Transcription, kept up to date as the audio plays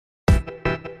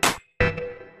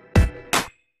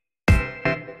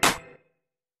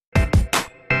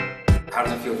how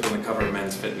does it feel to be on the cover of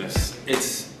Men's Fitness?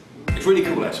 It's really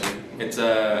cool actually. It's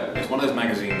one of those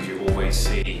magazines you always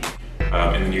see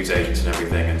in the newsagents and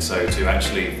everything, and so to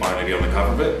actually finally be on the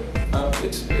cover of it,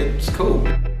 it's cool.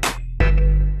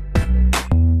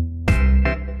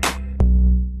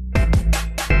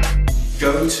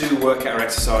 Go to workout or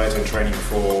exercise or training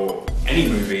for any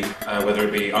movie, whether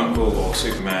it be U.N.C.L.E. or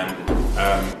Superman,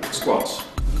 squats.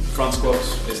 Front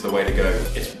squats is the way to go.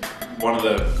 It's one of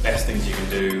the best things you can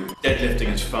do. Deadlifting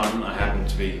is fun. I happen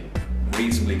to be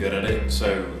reasonably good at it,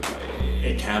 so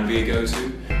it can be a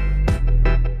go-to.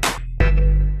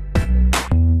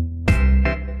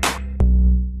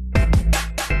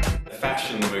 The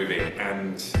fashion in the movie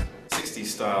and 60s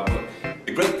style.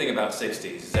 The great thing about 60s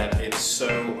is that it's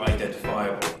so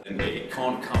identifiable and it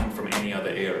can't come from any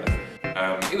other era.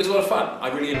 It was a lot of fun.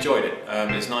 I really enjoyed it.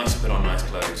 It's nice to put on nice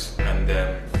clothes, and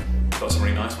got some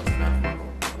really nice ones from that.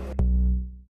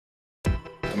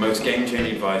 The most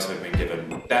game-changing advice I've been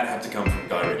given, that had to come from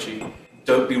Guy Ritchie.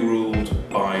 Don't be ruled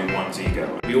by one's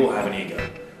ego. We all have an ego.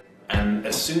 And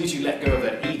as soon as you let go of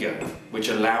that ego, which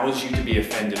allows you to be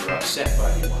offended or upset by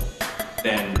anyone,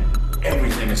 then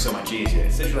everything is so much easier.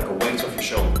 It's literally like a weight off your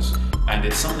shoulders. And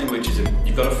it's something which is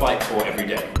you've got to fight for every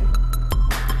day.